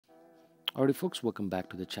Alright folks, welcome back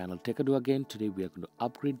to the channel Techado again. Today we are going to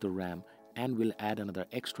upgrade the RAM and we'll add another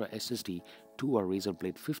extra SSD to our RAZER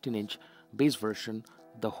Blade 15-inch base version.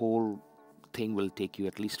 The whole thing will take you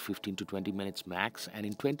at least 15 to 20 minutes max, and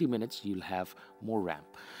in 20 minutes you'll have more RAM.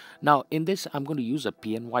 Now in this I'm going to use a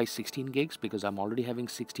PNY 16 gigs because I'm already having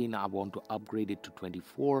 16. I want to upgrade it to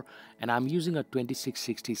 24, and I'm using a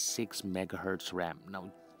 2666 megahertz RAM.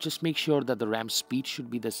 Now just make sure that the RAM speed should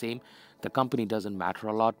be the same. The company doesn't matter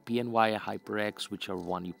a lot. PNY, HyperX, whichever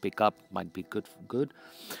one you pick up might be good.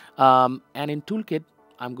 And in toolkit,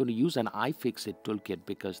 I'm going to use an iFixit toolkit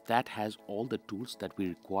because that has all the tools that we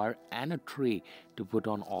require and a tray to put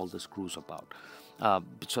on all the screws about.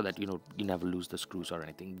 So that you never lose the screws or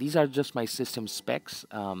anything. These are just my system specs.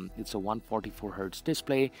 It's a 144 hertz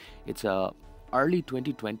display. It's a early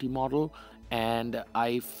 2020 model, and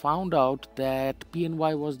I found out that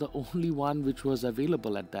PNY was the only one which was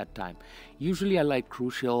available at that time. Usually I like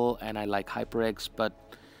Crucial and I like HyperX, but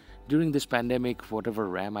during this pandemic, whatever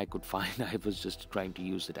RAM I could find, I was just trying to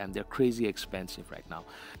use it, and they're crazy expensive right now.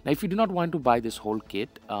 Now if you do not want to buy this whole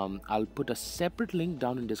kit, I'll put a separate link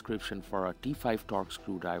down in description for a T5 Torx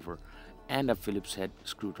screwdriver and a Phillips head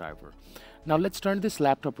screwdriver. Now let's turn this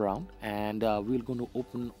laptop around, and we're going to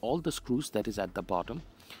open all the screws that is at the bottom.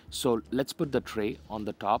 So let's put the tray on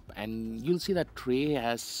the top, and you'll see that tray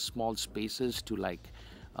has small spaces to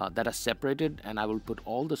that are separated, and I will put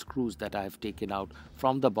all the screws that I have taken out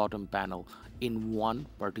from the bottom panel in one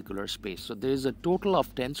particular space. So there is a total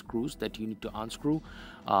of 10 screws that you need to unscrew.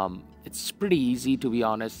 It's pretty easy, to be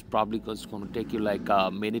honest, probably because it's going to take you like a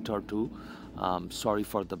minute or two. Sorry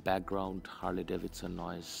for the background Harley Davidson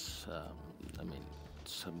noise. I mean,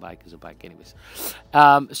 a bike is a bike anyways.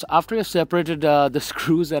 So after you've separated the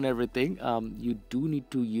screws and everything, you do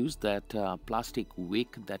need to use that plastic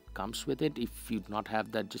wick that comes with it. If you do not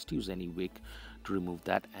have that, just use any wick to remove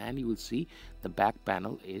that, and you will see the back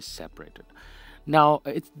panel is separated. Now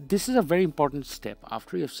this is a very important step.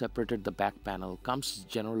 After you have separated the back panel comes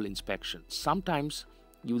general inspection. Sometimes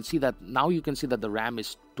you will see that now you can see that the RAM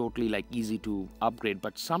is totally like easy to upgrade,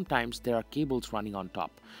 but sometimes there are cables running on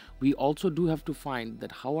top. We also do have to find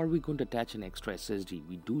that how are we going to attach an extra SSD.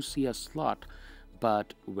 We do see a slot,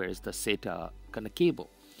 but where is the SATA kind of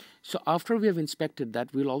cable? So after we have inspected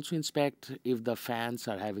that, we'll also inspect if the fans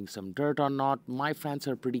are having some dirt or not. My fans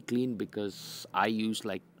are pretty clean because I use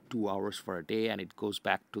like 2 hours for a day and it goes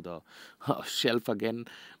back to the shelf again.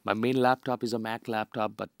 My main laptop is a Mac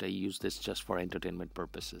laptop, but I use this just for entertainment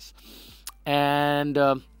purposes. And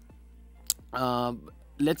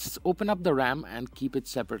let's open up the RAM and keep it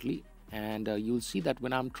separately, and you'll see that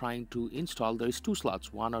when I'm trying to install, there is 2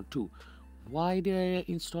 slots, 1 or 2. Why did I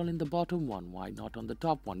install in the bottom one? Why not on the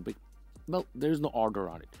top one? Well, there is no order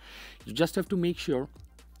on it. You just have to make sure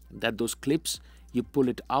that those clips, you pull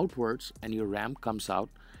it outwards and your RAM comes out.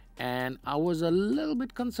 And I was a little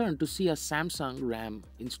bit concerned to see a Samsung RAM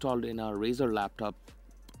installed in a Razer laptop.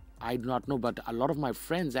 I do not know, but a lot of my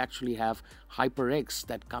friends actually have HyperX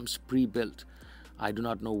that comes pre-built. I do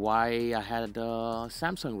not know why I had a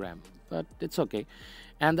Samsung RAM, but it's okay.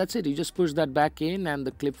 And that's it. You just push that back in and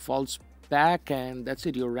the clip falls back, and that's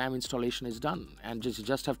it. Your RAM installation is done, and you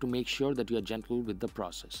just have to make sure that you are gentle with the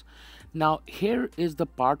process. Now here is the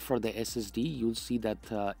part for the SSD. You'll see that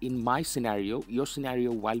in my scenario, your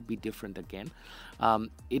scenario will be different again.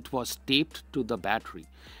 It was taped to the battery,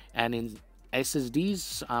 and in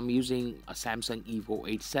SSDs I'm using a Samsung Evo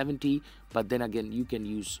 870, but then again you can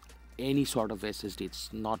use any sort of SSD.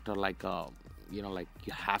 It's not like like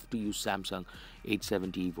you have to use Samsung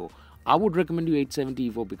 870 Evo. I would recommend you 870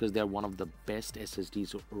 Evo because they're one of the best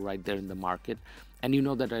SSDs right there in the market, and you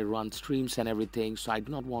know that I run streams and everything, so I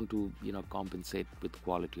do not want to compensate with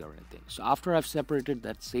quality or anything. So after I've separated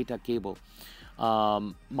that SATA cable,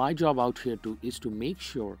 my job out here is to make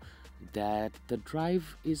sure that the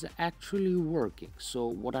drive is actually working. So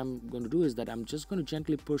what I'm going to do is that I'm just going to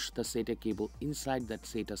gently push the SATA cable inside that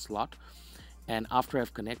SATA slot, and after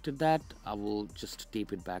I've connected that, I will just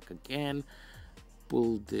tape it back again,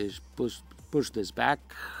 pull this, push this back,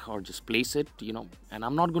 or just place it, and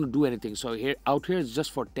I'm not going to do anything. So out here is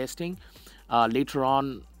just for testing. Later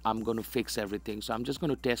on I'm going to fix everything, so I'm just going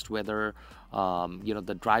to test whether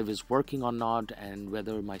the drive is working or not, and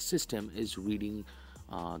whether my system is reading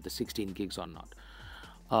the 16 gigs or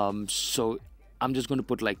not. So I'm just going to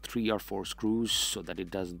put like 3 or 4 screws so that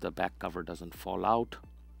the back cover doesn't fall out.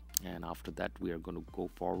 And after that we are going to go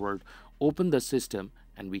forward, open the system,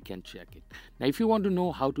 and we can check it. Now if you want to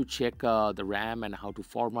know how to check the RAM and how to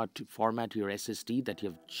format your SSD that you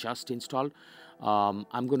have just installed,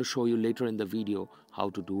 I'm going to show you later in the video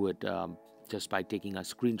how to do it, just by taking a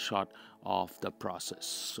screenshot of the process.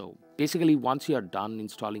 So basically, once you are done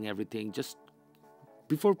installing everything, just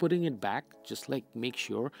before putting it back, just like make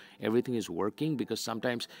sure everything is working, because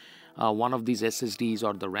sometimes one of these SSDs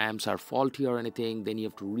or the RAMs are faulty or anything, then you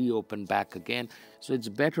have to reopen back again. So it's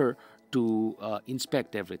better to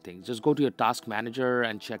inspect everything. Just go to your task manager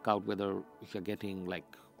and check out whether if you're getting like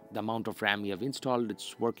the amount of RAM you have installed,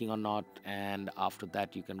 it's working or not. And after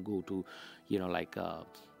that, you can go to,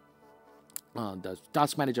 the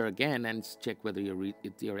task manager again and check whether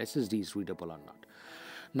if your SSD is readable or not.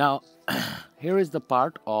 Now, here is the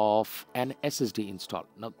part of an SSD install.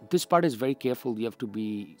 Now, this part is very careful. You have to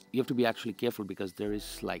be actually careful, because there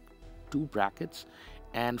is like 2 brackets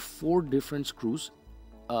and 4 different screws.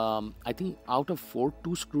 I think out of 4,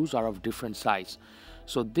 2 screws are of different size.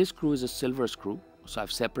 So this screw is a silver screw, so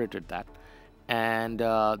I've separated that. And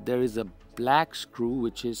there is a black screw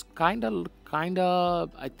which is kind of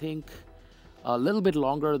I think a little bit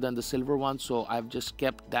longer than the silver one, so I've just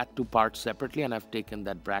kept that 2 parts separately, and I've taken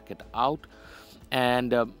that bracket out.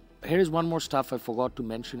 And here is one more stuff I forgot to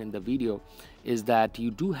mention in the video, is that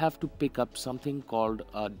you do have to pick up something called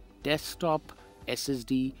a desktop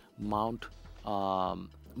SSD mount,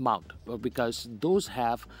 because those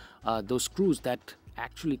have those screws that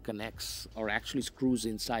actually connects or actually screws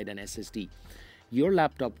inside an SSD. Your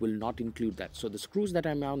laptop will not include that. So the screws that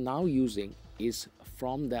I'm now using is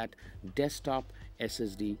from that desktop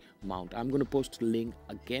SSD mount. I'm going to post a link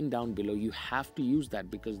again down below. You have to use that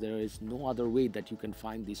because there is no other way that you can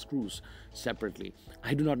find these screws separately.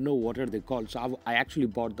 I do not know what are they called. So I actually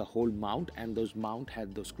bought the whole mount, and those mount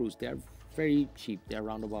had those screws. They are very cheap. They're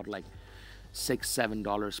around about like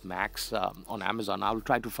 $6-7 max on Amazon. I'll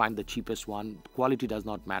try to find the cheapest one. Quality does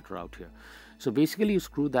not matter out here. So basically, you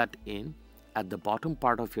screw that in at the bottom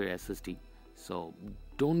part of your SSD. So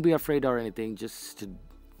don't be afraid or anything. Just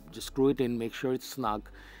screw it in, make sure it's snug,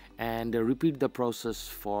 and repeat the process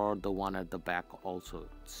for the one at the back also.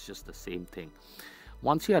 It's just the same thing.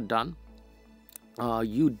 Once you are done,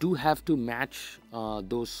 you do have to match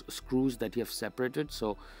those screws that you have separated.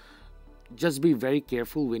 So just be very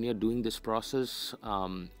careful when you're doing this process.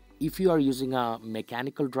 If you are using a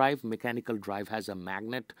mechanical drive has a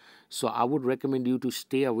magnet, so I would recommend you to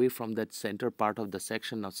stay away from that center part of the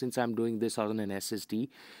section. Now, since I'm doing this on an SSD,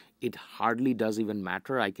 it hardly does even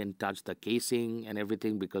matter. I can touch the casing and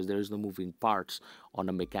everything because there is no moving parts on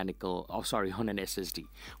a on an SSD.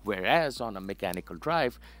 Whereas on a mechanical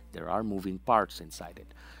drive, there are moving parts inside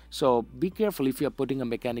it. So be careful if you're putting a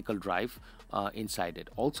mechanical drive inside it.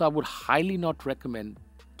 Also, I would highly not recommend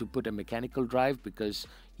to put a mechanical drive because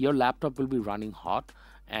your laptop will be running hot,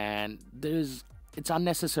 and it's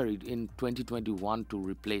unnecessary in 2021 to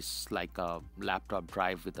replace like a laptop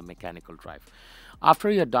drive with a mechanical drive. After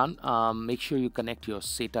you're done, make sure you connect your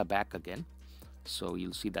SATA back again. So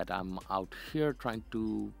you'll see that I'm out here trying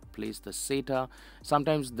to place the SATA.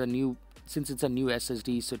 Sometimes since it's a new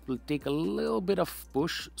SSD, so it will take a little bit of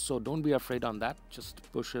push, so don't be afraid on that. Just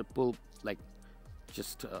push it,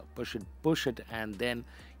 push it, and then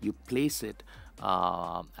you place it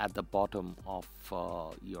at the bottom of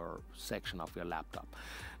your section of your laptop.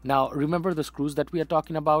 Now remember the screws that we are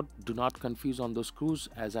talking about. Do not confuse on those screws,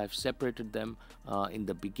 as I've separated them in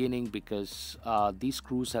the beginning, because these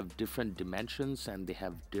screws have different dimensions and they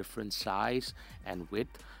have different size and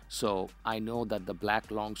width. So I know that the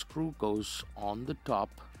black long screw goes on the top,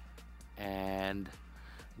 and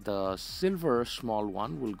the silver small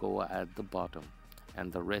one will go at the bottom,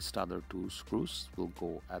 and the rest other 2 screws will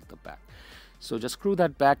go at the back. So just screw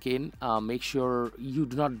that back in. Make sure you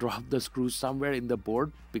do not drop the screws somewhere in the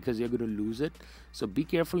board because you're going to lose it. So be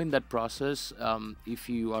careful in that process. If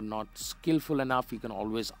you are not skillful enough, you can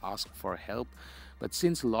always ask for help. But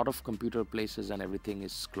since a lot of computer places and everything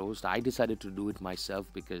is closed, I decided to do it myself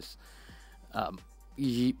because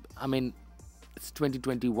I mean, it's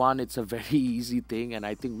 2021, it's a very easy thing, and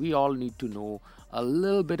I think we all need to know a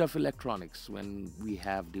little bit of electronics when we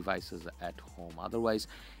have devices at home. Otherwise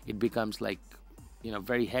it becomes like,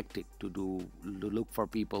 very hectic to look for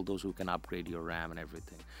those who can upgrade your RAM and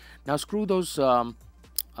everything. Now screw those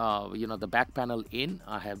the back panel in.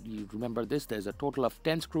 You remember this, there's a total of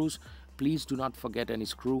 10 screws. Please do not forget any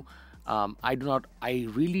screw. I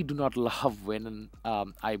really do not love when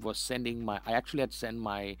I actually had sent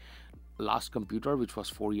my last computer, which was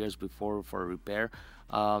 4 years before, for a repair,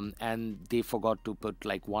 and they forgot to put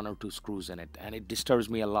like 1 or 2 screws in it, and it disturbs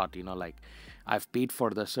me a lot. Like, I've paid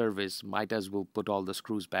for the service, might as well put all the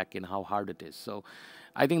screws back in, how hard it is. So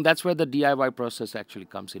I think that's where the DIY process actually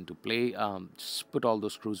comes into play. Just put all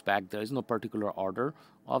those screws back. There is no particular order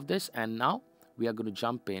of this, and now we are going to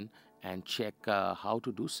jump in and check how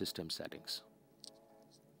to do system settings.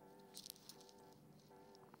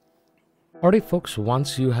 Alright folks,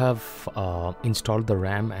 once you have installed the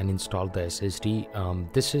RAM and installed the SSD,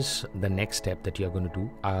 this is the next step that you're going to do.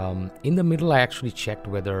 In the middle, I actually checked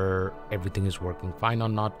whether everything is working fine or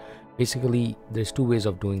not. Basically, there's two ways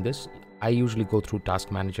of doing this. I usually go through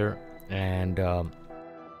Task Manager, and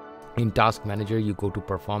in Task Manager, you go to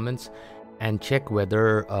Performance and check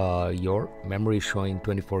whether your memory is showing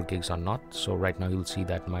 24 gigs or not. So right now you'll see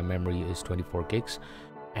that my memory is 24 gigs,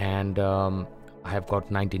 and I have got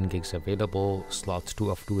 19 gigs available. Slots 2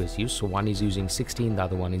 of 2 is used, so one is using 16, the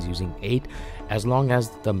other one is using 8. As long as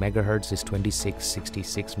the megahertz is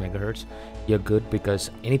 2666 megahertz, you're good, because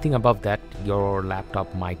anything above that your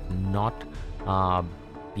laptop might not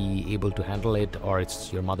be able to handle it, or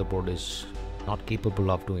your motherboard is not capable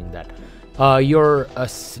of doing that. Your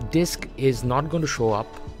disk is not going to show up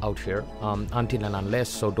out here until and unless,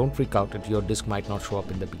 so don't freak out that your disk might not show up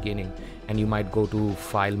in the beginning, and you might go to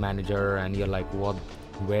File Manager and you're like,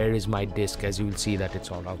 where is my disk? As you will see that it's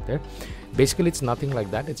all out there. Basically, it's nothing like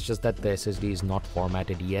that. It's just that the SSD is not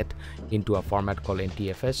formatted yet into a format called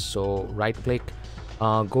NTFS. So right click,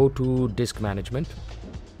 go to Disk Management.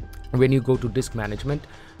 When you go to Disk Management,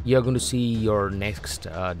 you're going to see your next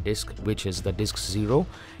disk, which is the disk 0,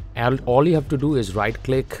 and all you have to do is right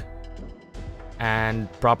click and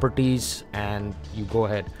Properties, and you go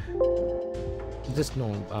ahead,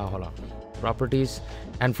 hold on, Properties,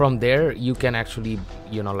 and from there you can actually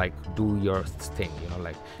like do your thing,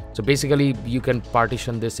 so basically you can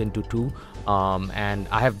partition this into 2, and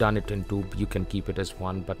I have done it in 2. You can keep it as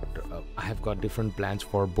 1, but I have got different plans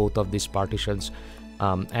for both of these partitions.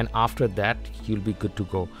 And after that you'll be good to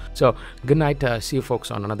go. So good night. See you folks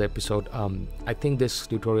on another episode. I think this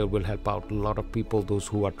tutorial will help out a lot of people, those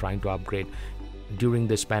who are trying to upgrade during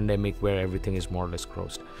this pandemic where everything is more or less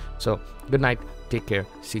closed. So good night, take care,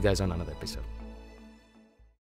 see you guys on another episode.